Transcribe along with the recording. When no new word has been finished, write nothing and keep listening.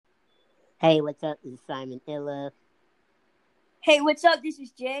Hey, what's up? This is Simon Illa. Hey, what's up? This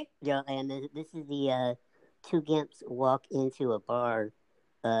is Jay. Yo, and this is the Two Gimps Walk Into a Bar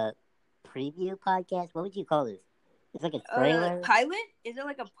uh, preview podcast. What would you call this? It's like a trailer Pilot? Is it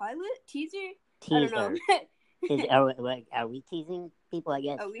like a pilot? Teaser? I don't know. teaser. Are we teasing people? I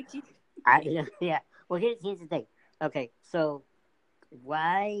guess. Are we teasing? Yeah. Well, here's the thing. Okay, so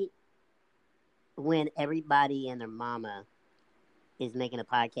why, when everybody and their mama is making a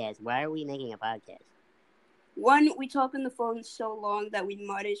podcast, why are we making a podcast? One, we talk on the phone so long that we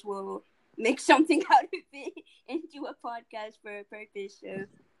might as well make something out of it into a podcast for a purpose. So that's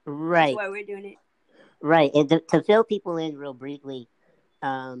Right, why we're doing it. right. And to fill people in real briefly,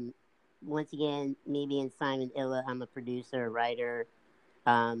 um, once again, me being Simon Illa, I'm a producer, writer,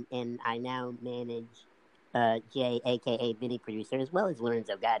 and I now manage Jay, aka Vinny Producer, as well as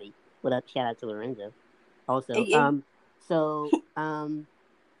Lorenzo Gotti. What up? Shout out to Lorenzo. Also, Hey, so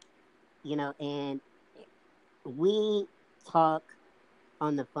and we talk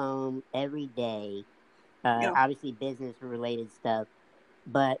on the phone every day. yo. Obviously, business related stuff.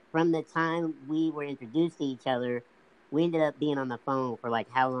 But from the time we were introduced to each other, we ended up being on the phone for like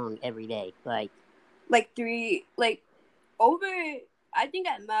how long every day? Over, I think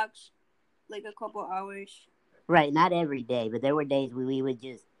at max, like a couple hours. Right, not every day, but there were days where we would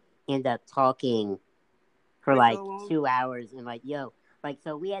just end up talking for For like so long. 2 hours and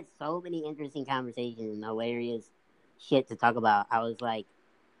so we had so many interesting conversations and hilarious shit to talk about. I was like,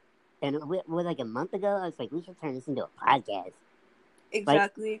 and with like a month ago, I was like, we should turn this into a podcast. Like,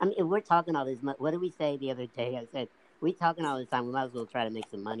 Exactly. I mean, if we're talking all this, what did we say the other day? I said, we talking all this time, we might as well try to make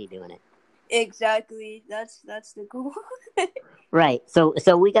some money doing it. Exactly. That's the goal. Right. So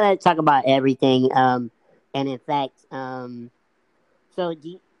we gotta talk about everything. And in fact, I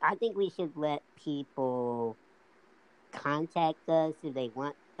think we should let people contact us if they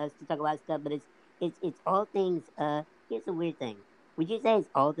want us to talk about stuff. But it's all things. Here's a weird thing. Would you say it's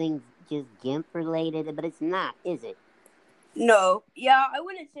all things just GIMP related? But it's not, is it? No. Yeah, I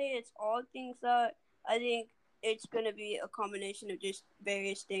wouldn't say it's all things that. I think it's gonna be a combination of just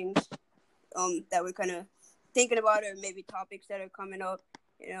various things that we're kind of thinking about, or maybe topics that are coming up.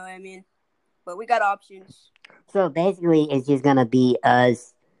 You know what I mean? But we got options. So basically, it's just gonna be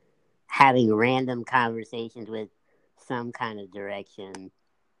us having random conversations with some kind of direction,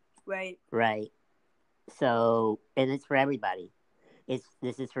 Right. right? So, and it's for everybody.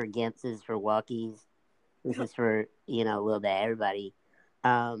 This is for GIMPs, this is for walkies, this is for a little bit everybody.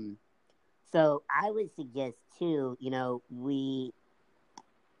 Um, so I would suggest too,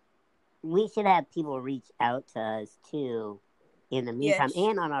 we should have people reach out to us too in the meantime, Yes.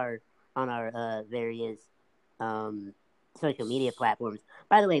 and on our various um, social media platforms.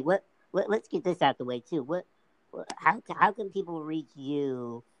 By the way, let's get this out the way too. How can people reach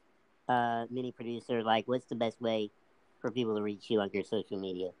you, mini producer? Like, what's the best way for people to reach you on your social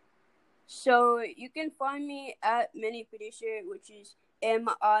media? So you can find me at Mini Producer, which is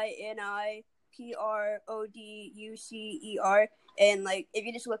MiniProducer. And like, if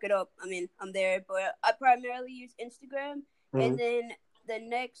you just look it up, I mean, I'm there. But I primarily use Instagram, Mm-hmm. and then the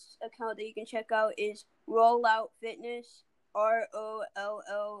next account that you can check out is Rollout Fitness, ROLLOUT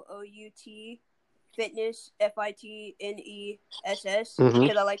Fitness, FITNESS, Mm-hmm.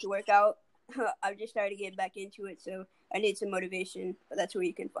 because I like to work out. I've just started getting back into it, so I need some motivation. But that's where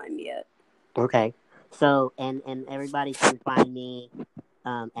you can find me at. Okay. So and everybody can find me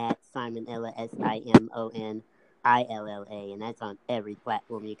at Simon Illa, SIMONILLA, and that's on every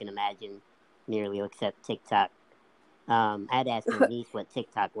platform you can imagine, nearly except TikTok. I had to ask my niece what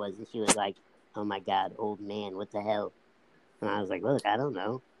TikTok was, and she was like, "Oh my God, old man, what the hell?" And I was like, "Look, I don't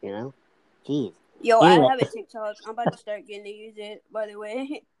know, jeez." Yo, I Anyway, have a TikTok. I'm about to start getting to use it, by the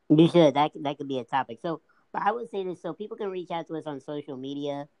way. you should. That could be a topic. So, but I would say this, so people can reach out to us on social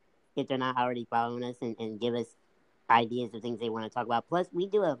media if they're not already following us, and give us ideas of things they want to talk about. Plus, we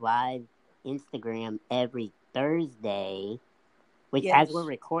do a live Instagram every Thursday, which, as we're Yes.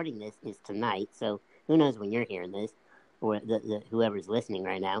 recording this, is tonight. So who knows when you're hearing this, or whoever's listening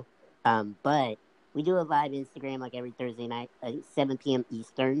right now. But we do a live Instagram like every Thursday night, 7 p.m.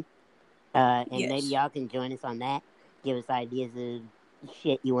 Eastern. And maybe Yes. y'all can join us on that. Give us ideas of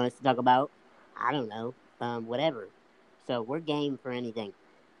shit you want us to talk about. I don't know, whatever. So we're game for anything.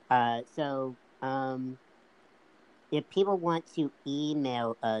 If people want to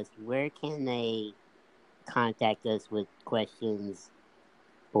email us, where can they contact us with questions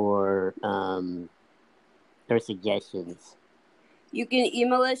or suggestions? You can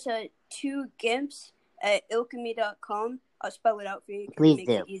email us at 2gimps@ilkemy.com. I'll spell it out for you because it Please makes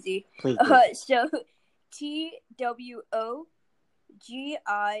do. it easy. Please do. So TWO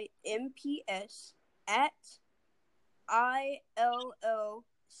GIMPS at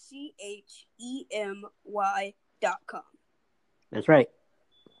ILLCHEMY.com. That's right.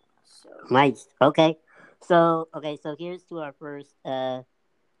 So Nice. Okay. So here's to our first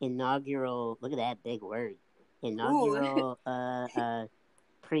inaugural. Look at that big word. ooh, Inaugural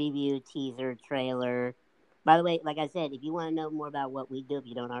preview, teaser, trailer. By the way, like I said, if you want to know more about what we do, if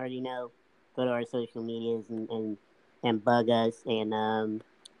you don't already know, go to our social medias and bug us. And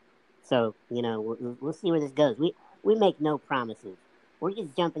so we'll see where this goes. We make no promises. We're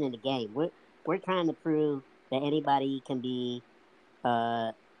just jumping in the game. We're trying to prove that anybody can be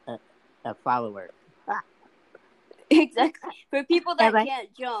a follower. exactly. For people that Everybody, can't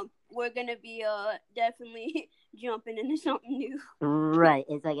jump, we're gonna be definitely jumping into something new. right?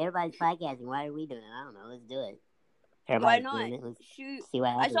 It's like everybody's podcasting. Why are we doing it? I don't know. Let's do it. Why Everybody's not? doing it. Let's Shoot, see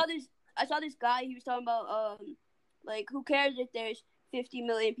what happens. I saw this guy. He was talking about like who cares if there's 50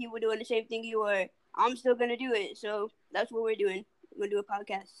 million people doing the same thing you are? I'm still gonna do it. So that's what we're doing. We're gonna do a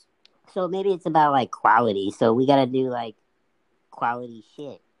podcast. So maybe it's about like quality. So we gotta do like quality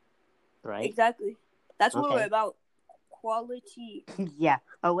shit, right? Exactly. That's what we're Okay. about. Quality. Yeah.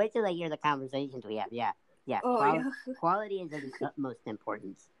 Oh, wait till they hear the conversations we have. Yeah. Oh yeah. Quality is of the utmost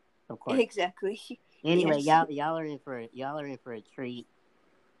importance, of course. Exactly. Anyway, Yes. y'all are in for a treat.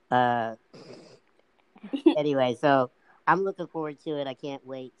 Anyway, so I'm looking forward to it. I can't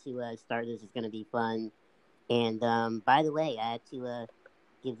wait to start this. It's gonna be fun. And by the way, I had to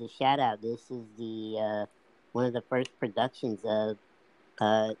give the shout out. This is the one of the first productions of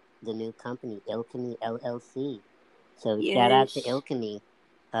the new company, Ilkemy LLC. So shout out to Yes. Ilkemy,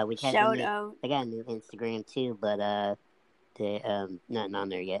 which has Shout out. they got a new Instagram too, but they nothing on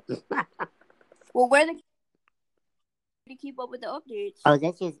there yet. Well, where to keep up with the updates? Oh,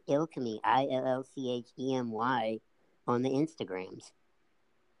 that's just Ilkemy, ILLCHEMY, on the Instagrams.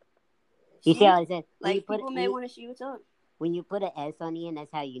 You see how I said? Like people may want to see what's up. When you put an S on the end,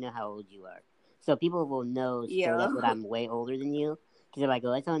 that's how you know how old you are. So people will know straight up that I'm way older than you because they're like,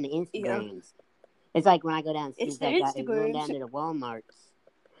 "Oh, it's on the Instagrams." Yeah. It's like when I go down, It's the going down to the WalMarts,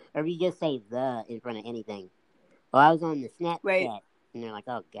 or if you just say "the" in front of anything. Oh, I was on the Snapchat, right. And they're like,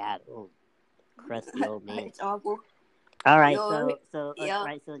 "Oh God, crusty old man." It's awful. All right, No, so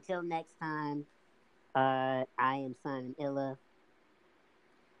until next time, I am Simon Illa,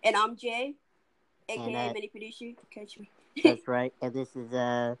 and I'm Jay, aka Mini Producer. Catch me. That's right, and this is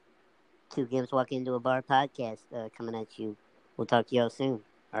Two Gimps Walk Into a Bar podcast coming at you. We'll talk to y'all soon.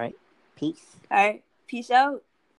 All right, peace. All right, peace out.